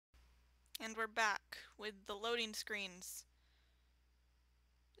And we're back with the loading screens.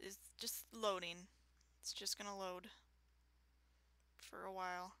 It's just loading. It's just gonna load for a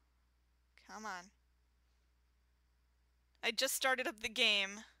while. Come on. I just started up the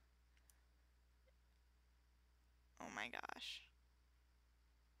game. Oh my gosh.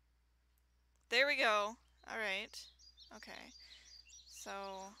 There we go. Alright. Okay. So...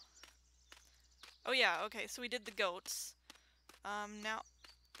 Oh yeah, okay, so we did the goats. Now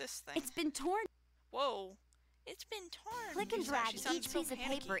this thing. It's been torn. Whoa. It's been torn. Click and drag each piece of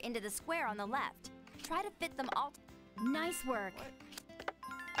paper into the square on the left. Try to fit them all. Nice work. What?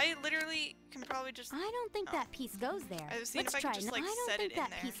 I literally can probably just... I don't think that piece goes there. I was seeing Let's if I try. could just, like, I don't set think it in that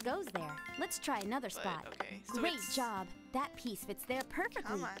there. piece goes there. Let's try another spot. Okay, so Great it's... job. That piece fits there perfectly.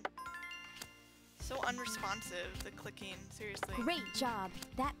 Come on. So unresponsive, the clicking. Seriously. Great job.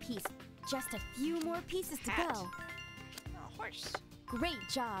 That piece. Just a few more pieces to Hat. go. Oh, horse. Great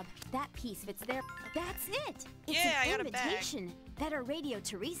job. That piece fits there. That's it. It's Yeah, I an got a bag. invitation. Better radio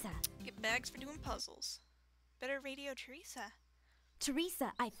Teresa. Get bags for doing puzzles. Better radio Teresa.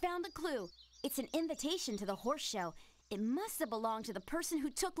 Teresa, I found a clue. It's an invitation to the horse show. It must have belonged to the person who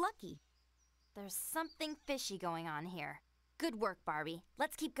took Lucky. There's something fishy going on here. Good work, Barbie.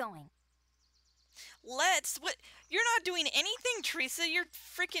 Let's keep going. Let's? What? You're not doing anything, Teresa. You're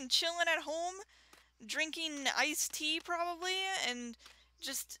freaking chilling at home, drinking iced tea probably, and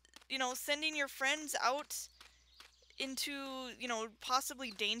just, you know, sending your friends out into, you know,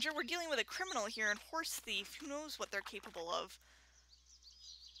 possibly danger. We're dealing with a criminal here and horse thief. Who knows what they're capable of?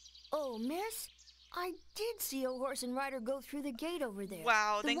 Oh, miss, I did see a horse and rider go through the gate over there.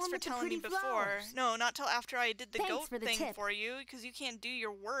 Wow, The thanks one for with the telling me pretty before. flowers. No, not till after I did the Thanks goat for the thing tip. for you, because you can't do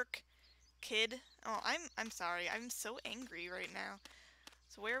your work, kid. Oh, I'm sorry. I'm so angry right now.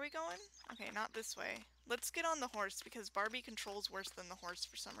 So where are we going? Okay, not this way. Let's get on the horse, because Barbie controls worse than the horse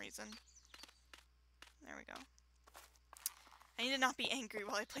for some reason. There we go. I need to not be angry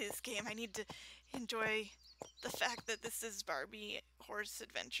while I play this game. I need to enjoy the fact that this is Barbie Horse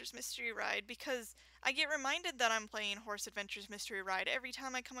Adventures Mystery Ride, because I get reminded that I'm playing Horse Adventures Mystery Ride every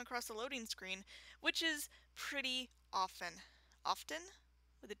time I come across a loading screen, which is pretty often. Often?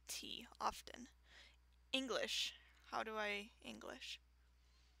 With a T. Often. English. How do I English?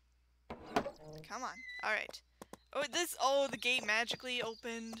 Come on. Alright. Oh, the gate magically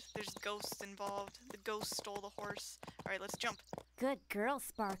opened. There's ghosts involved. The ghost stole the horse. Alright, let's jump. Good girl,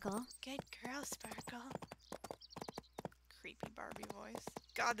 Sparkle. Good girl, Sparkle. Creepy Barbie voice.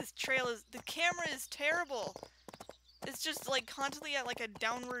 God, this trail is... The camera is terrible. It's just, like, constantly at, like, a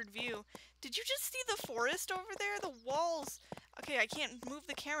downward view. Did you just see the forest over there? The walls... Okay, I can't move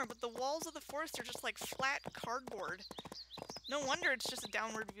the camera, but the walls of the forest are just, like, flat cardboard. No wonder it's just a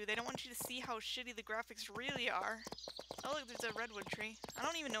downward view. They don't want you to see how shitty the graphics really are. Oh, look, there's a redwood tree. I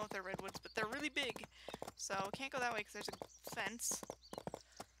don't even know if they're redwoods, but they're really big. So, can't go that way because there's a fence.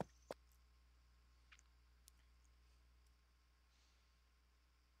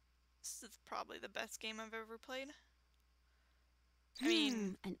 This is probably the best game I've ever played. I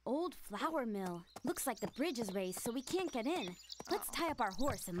mean... An old flour mill. Looks like the bridge is raised, so we can't get in. Let's tie up our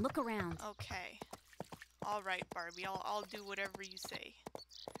horse and look around. Okay. Alright, Barbie. I'll do whatever you say.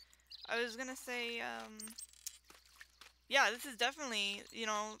 I was gonna say, yeah, this is definitely, you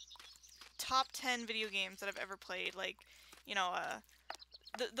know, top 10 video games that I've ever played. Like, you know,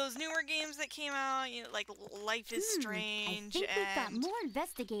 those newer games that came out, you know, like Life is Strange, I think we've got more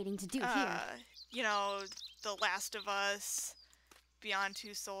investigating to do here. You know, The Last of Us, Beyond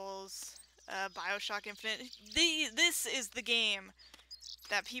Two Souls, BioShock Infinite. This is the game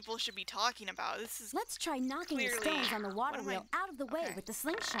that people should be talking about. This is Let's try knocking the stones on the water wheel out of the way with the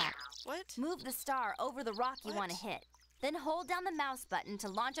slingshot. What? Move the star over the rock you want to hit. Then hold down the mouse button to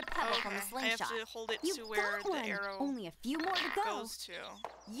launch a pebble from the slingshot. I have to hold it You to where got the one. arrow Only a few more to go. goes to.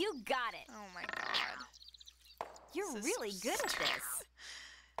 You got it. Oh my god. You're This is really so good at this.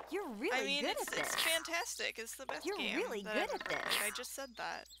 You're really I mean, good at this. it's fantastic. It's the best You're game really that good I've at ever this. played. I just said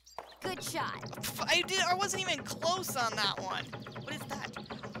that. Good shot. I wasn't even close on that one. What is that?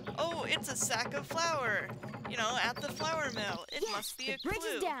 Oh, it's a sack of flour. You know, at the flour mill. It Yes, must be the a bridge clue.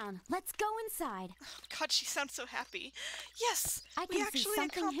 is down. Let's go inside. God, she sounds so happy. Yes, I we can see actually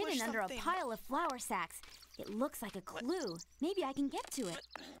something hidden accomplished under something. a pile of flour sacks. It looks like a clue. Maybe I can get to it.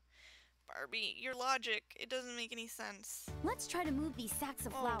 Barbie, your logic, it doesn't make any sense. Let's try to move these sacks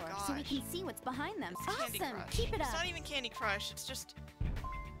of Oh, flour so we gosh. can see what's behind them. Candy Awesome! Crush. Keep it It's up. not even Candy Crush, it's just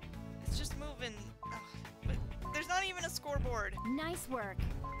moving. Ugh, but there's not even a scoreboard. Nice work.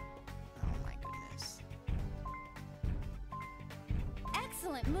 Oh my goodness.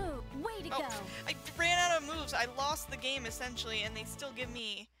 Excellent move. Way to go. I ran out of moves. I lost the game essentially, and they still give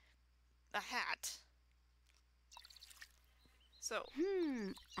me a hat. So.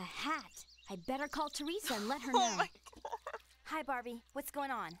 A hat. I'd better call Teresa and let her Oh know. my god. Hi, Barbie. What's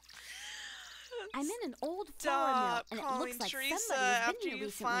going on? I'm in an old flour mill, and it looks like Teresa somebody has after been here you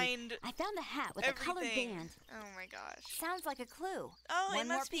recently. find I found a hat with a colored everything. band. Oh my gosh. Sounds like a clue. Oh, One it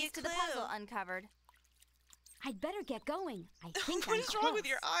more must be a piece to clue. the puzzle uncovered. I'd better get going. I think What I'm is wrong with close.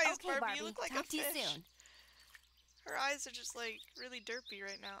 your eyes, Okay, Barbie? You Barbie. look like Talk a to you fish. soon. Her eyes are just like really derpy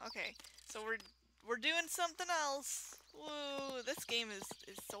right now. Okay, so we're doing something else. Woo! This game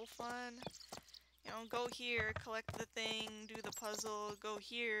is so fun. You know, go here, collect the thing, do the puzzle. Go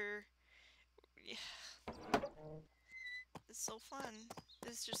here. Yeah. It's so fun.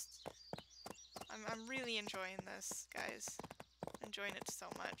 It's just I'm really enjoying this, guys. Enjoying it so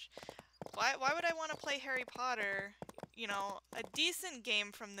much. Why would I want to play Harry Potter? You know, a decent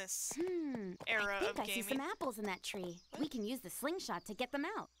game from this era I of think I see gaming. some apples in that tree. What? We can use the slingshot to get them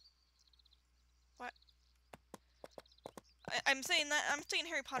out. What? I'm saying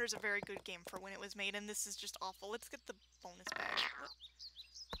Harry Potter's a very good game for when it was made, and this is just awful. Let's get the bonus bag. What?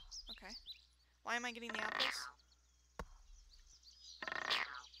 Okay. Why am I getting the apples?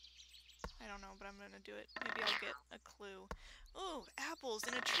 I don't know, but I'm gonna do it. Maybe I'll get a clue. Ooh, apples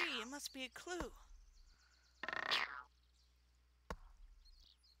in a tree. It must be a clue.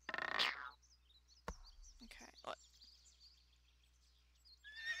 Okay. What?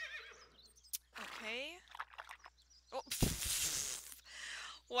 Okay. Oh.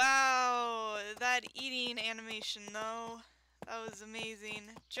 Wow, that eating animation though. That was amazing.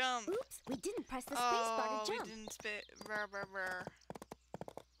 Jump. Oops, we didn't press the space bar to jump. We didn't spit.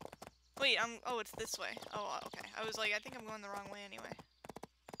 Wait, oh, it's this way. Oh, okay. I was like, I think I'm going the wrong way anyway.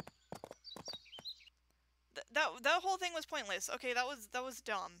 That whole thing was pointless. Okay, that was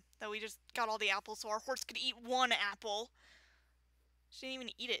dumb. That we just got all the apples so our horse could eat one apple. She didn't even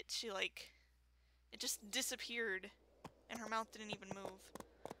eat it. She like, it just disappeared, and her mouth didn't even move.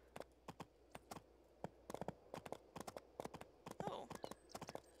 Oh,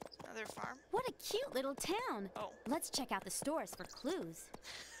 another farm. What a cute little town. Oh. Let's check out the stores for clues.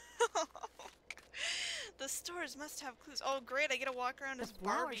 The stores must have clues. Oh, great, I get to walk around as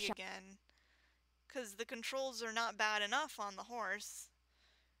flower Barbie shop. again. Because the controls are not bad enough on the horse.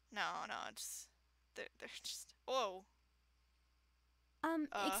 No, it's... They're just... Whoa.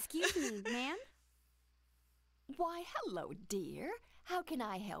 Excuse me, ma'am? Why, hello, dear. How can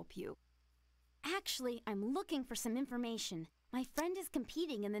I help you? Actually, I'm looking for some information. My friend is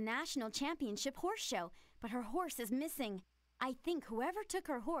competing in the National Championship Horse Show, but her horse is missing. I think whoever took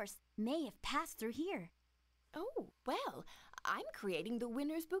her horse may have passed through here. Oh, well, I'm creating the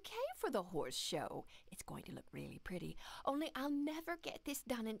winner's bouquet for the horse show. It's going to look really pretty, only I'll never get this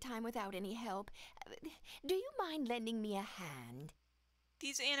done in time without any help. Do you mind lending me a hand?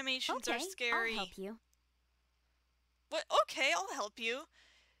 These animations Okay, are scary. I'll help you. What? Okay, I'll help you.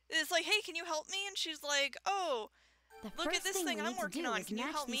 It's like, hey, can you help me? And she's like, oh, look at this thing I'm working on. Can you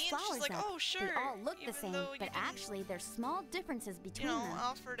help me? And she's like, oh, sure. They all look the Even same, though you but didn't, actually there's small differences between you know, them.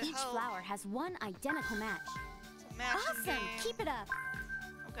 offer to Each help. flower has one identical match. It's a matching Awesome! game. Keep it up.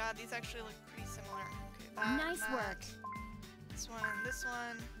 Oh god, these actually look pretty similar. Okay, that, Nice that. work. This one and this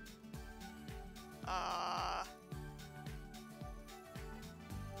one.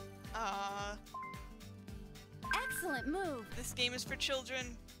 Excellent move. This game is for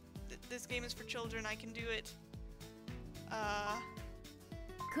children. This game is for children. I can do it.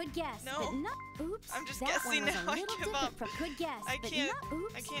 Good guess, No. but not. Oops. I'm just that guessing one was now. a I little give different up. from good guess, I but can't- not.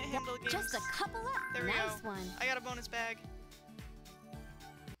 Oops. I can't Yep, handle Just a games. couple up. There we Nice go. one. I got a bonus bag.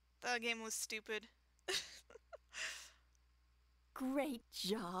 That game was stupid. Great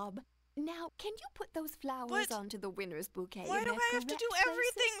job. Now, can you put those flowers What? onto the winner's bouquet? Why in do their I have to do correct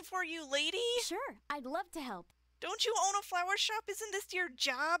everything places? for you, lady? Sure, I'd love to help. Don't you own a flower shop? Isn't this your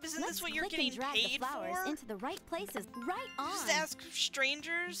job? Isn't Let's this what you're click getting and drag paid the flowers for? into the right places. Right on. Just ask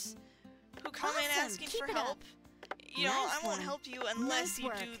strangers who come in Awesome. asking Keep for it up. help. You know, Nice I won't one. help you unless Nice you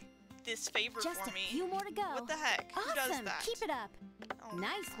work. do this favor Just for a me. few more to go. What the heck? Who does Awesome. that? Keep it up. Oh my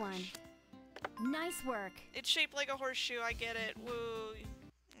Nice one. gosh. Nice work. It's shaped like a horseshoe. I get it. Woo.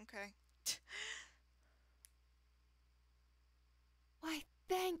 Okay. Why,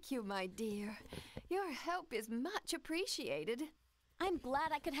 thank you, my dear. Your help is much appreciated. I'm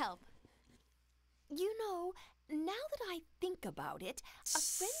glad I could help. You know, now that I think about it, a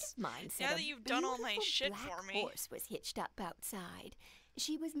friend of mine said Now a that you've done all my beautiful shit black for me. horse was hitched up outside.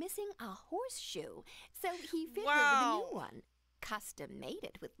 She was missing a horseshoe, so he fitted Wow. her with a new one. Custom made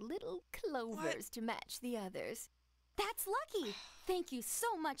it with little clovers to match the others. That's lucky. Thank you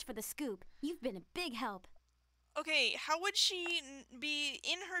so much for the scoop. You've been a big help. Okay, how would she be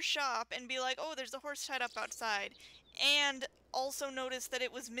in her shop and be like, oh, there's a horse tied up outside, and also notice that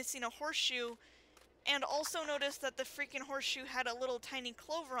it was missing a horseshoe, and also notice that the freaking horseshoe had a little tiny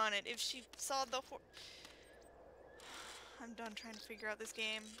clover on it if she saw the I'm done trying to figure out this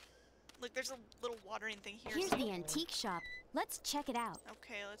game. Look, there's a little watering thing here. Here's the antique shop. Let's check it out.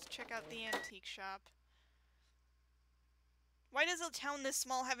 Okay, let's check out the antique shop. Why does a town this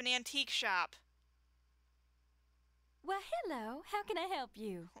small have an antique shop? Well, hello. How can I help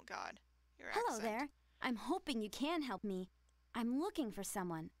you? Oh God, your Hello accent. there. I'm hoping you can help me. I'm looking for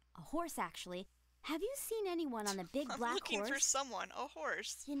someone. A horse, actually. Have you seen anyone on the big I'm black looking horse? for someone, a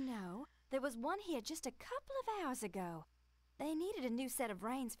horse. You know, there was one here just a couple of hours ago. They needed a new set of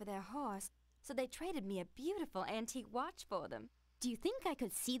reins for their horse, so they traded me a beautiful antique watch for them. Do you think I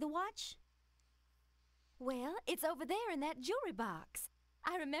could see the watch? Well, it's over there in that jewelry box.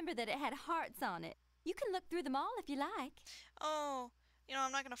 I remember that it had hearts on it. You can look through them all if you like. Oh, you know,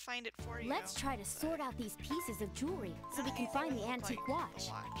 I'm not gonna find it for you. Let's try to sort out these pieces of jewelry so we can Anything find the look antique like watch.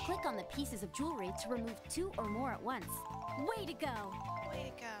 a watch. Click on the pieces of jewelry to remove 2 or more at once. Way to go!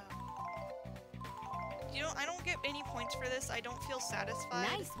 Way to go. You know, I don't get any points for this. I don't feel satisfied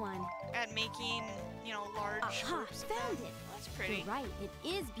Nice one. at making, you know, large Aha, groups of found them. it. That's pretty. You're right, it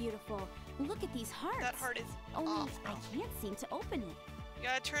is beautiful. Look at these hearts. That heart is Only off. I can't seem to open it. You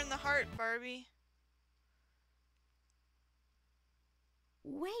gotta turn the heart, Barbie.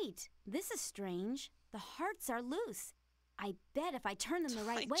 Wait, this is strange. The hearts are loose. I bet if I turn them the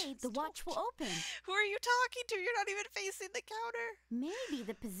right way, just the watch will told open. Who are you talking to? You're not even facing the counter. Maybe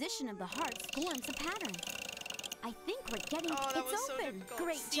the position of the hearts forms a pattern. I think we're getting Oh, that it's was so open. difficult.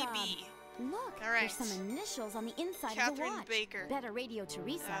 Great CB. job. Look, All right. there's some initials on the inside of the Catherine watch. Baker. Better radio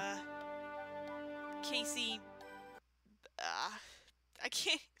Teresa. Casey. I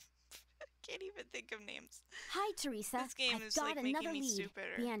can't even think of names. Hi, Teresa. This game I've is, got like, another making me lead. stupider.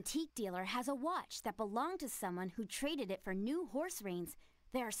 The antique dealer has a watch that belonged to someone who traded it for new horse reins.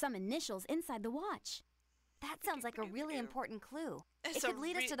 There are some initials inside the watch. That sounds like a really important clue. It It's a could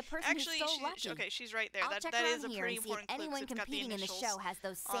lead us to the person Actually, who stole Lucky. okay, she's right there. I'll That check that around is a here pretty and see if important clue 'cause anyone it's got the competing in the initials show has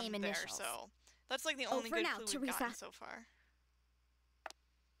those same on there, initials. so that's like the Oh, only for good now, clue we've Teresa. gotten so far.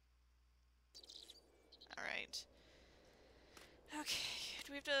 All right. Okay.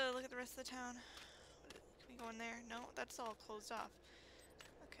 Do we have to look at the rest of the town? Can we go in there? No, that's all closed off.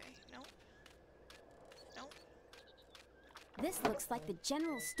 Okay. Nope. Nope. This looks like the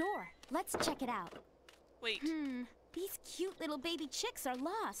general store. Let's check it out. Wait. These cute little baby chicks are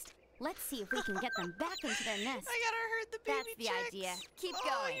lost. Let's see if we can get them back into their nest. I gotta herd the baby That's the chicks. idea. Keep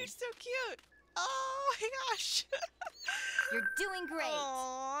Oh, going. you're so cute. Oh my gosh. You're doing great.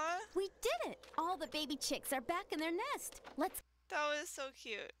 Aww. We did it! All the baby chicks are back in their nest. Let's... That was so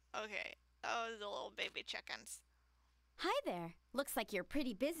cute. Okay. That was the little baby chickens. Hi there. Looks like you're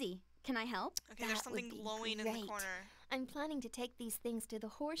pretty busy. Can I help? Okay, there's That would something be glowing in the great. corner. I'm planning to take these things to the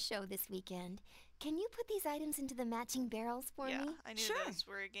horse show this weekend. Can you put these items into the matching barrels for Yeah, me? I knew Sure. those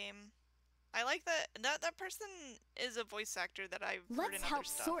were a game. I like that person is a voice actor that I've heard Let's in help other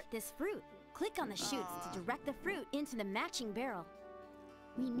stuff. sort this fruit. Click on the shoots to direct the fruit into the matching barrel.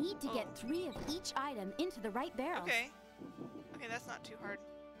 We need to get 3 of each item into the right barrel. Okay. Okay, that's not too hard.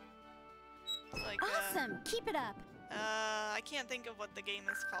 It's like, Awesome! Keep it up! I can't think of what the game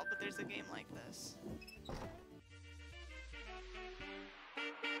is called, but there's a game like this.